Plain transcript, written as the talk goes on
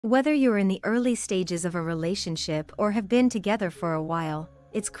Whether you're in the early stages of a relationship or have been together for a while,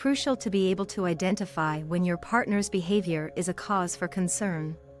 it's crucial to be able to identify when your partner's behavior is a cause for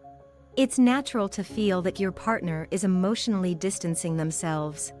concern. It's natural to feel that your partner is emotionally distancing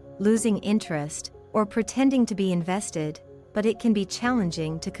themselves, losing interest, or pretending to be invested, but it can be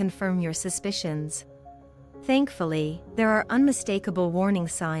challenging to confirm your suspicions. Thankfully, there are unmistakable warning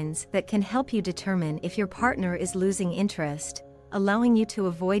signs that can help you determine if your partner is losing interest, allowing you to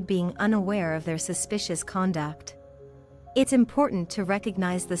avoid being unaware of their suspicious conduct. It's important to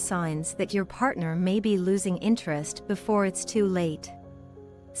recognize the signs that your partner may be losing interest before it's too late.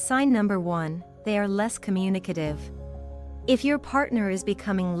 Sign number 1, they are less communicative. If your partner is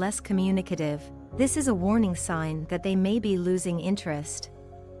becoming less communicative, this is a warning sign that they may be losing interest.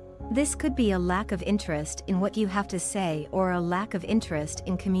 This could be a lack of interest in what you have to say or a lack of interest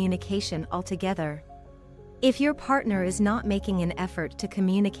in communication altogether. If your partner is not making an effort to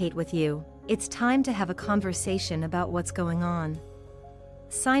communicate with you, it's time to have a conversation about what's going on.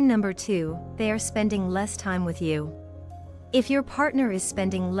 Sign number 2, they are spending less time with you. If your partner is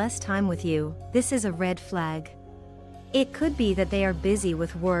spending less time with you, this is a red flag. It could be that they are busy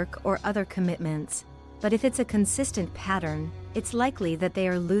with work or other commitments, but if it's a consistent pattern, it's likely that they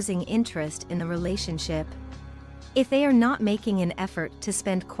are losing interest in the relationship. If they are not making an effort to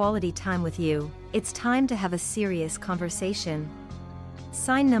spend quality time with you, it's time to have a serious conversation.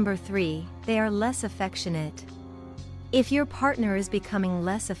 Sign number 3, they are less affectionate. If your partner is becoming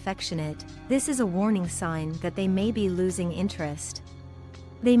less affectionate, this is a warning sign that they may be losing interest.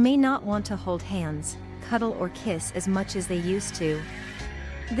 They may not want to hold hands, cuddle or kiss as much as they used to.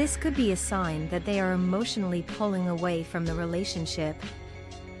 This could be a sign that they are emotionally pulling away from the relationship.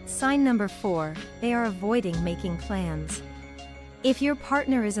 Sign number 4, they are avoiding making plans. If your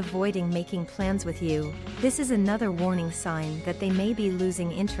partner is avoiding making plans with you, this is another warning sign that they may be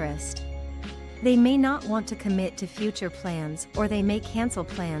losing interest. They may not want to commit to future plans, or they may cancel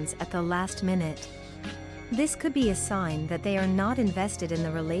plans at the last minute. This could be a sign that they are not invested in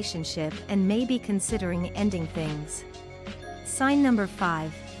the relationship and may be considering ending things. Sign number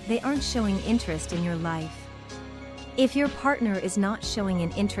 5, they aren't showing interest in your life. If your partner is not showing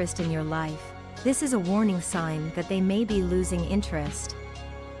an interest in your life, this is a warning sign that they may be losing interest.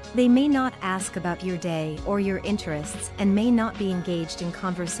 They may not ask about your day or your interests and may not be engaged in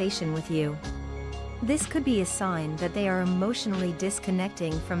conversation with you. This could be a sign that they are emotionally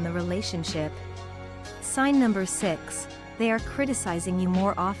disconnecting from the relationship. Sign number 6, they are criticizing you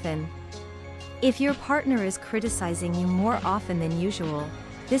more often. If your partner is criticizing you more often than usual,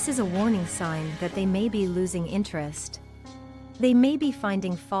 this is a warning sign that they may be losing interest. They may be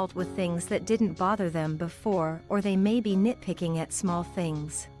finding fault with things that didn't bother them before, or they may be nitpicking at small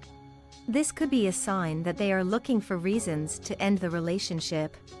things. This could be a sign that they are looking for reasons to end the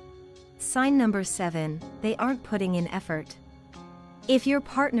relationship. Sign number 7, they aren't putting in effort. If your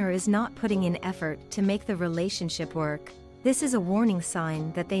partner is not putting in effort to make the relationship work, this is a warning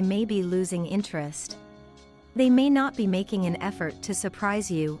sign that they may be losing interest. They may not be making an effort to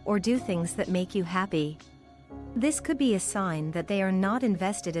surprise you or do things that make you happy. This could be a sign that they are not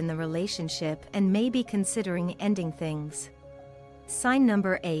invested in the relationship and may be considering ending things. Sign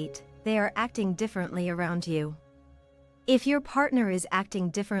number 8, they are acting differently around you. If your partner is acting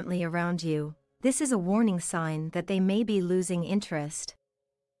differently around you, this is a warning sign that they may be losing interest.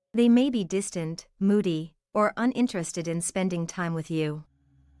 They may be distant, moody, or uninterested in spending time with you.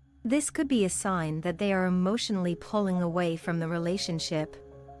 This could be a sign that they are emotionally pulling away from the relationship.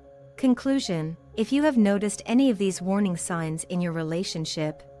 Conclusion: if you have noticed any of these warning signs in your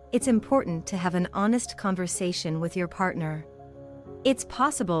relationship, it's important to have an honest conversation with your partner. It's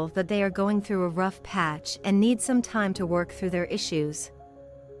possible that they are going through a rough patch and need some time to work through their issues.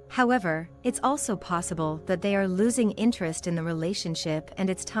 However, it's also possible that they are losing interest in the relationship and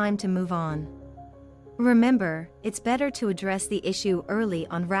it's time to move on. Remember, it's better to address the issue early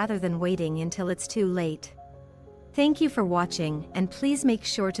on rather than waiting until it's too late. Thank you for watching, and please make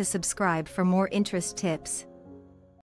sure to subscribe for more interest tips.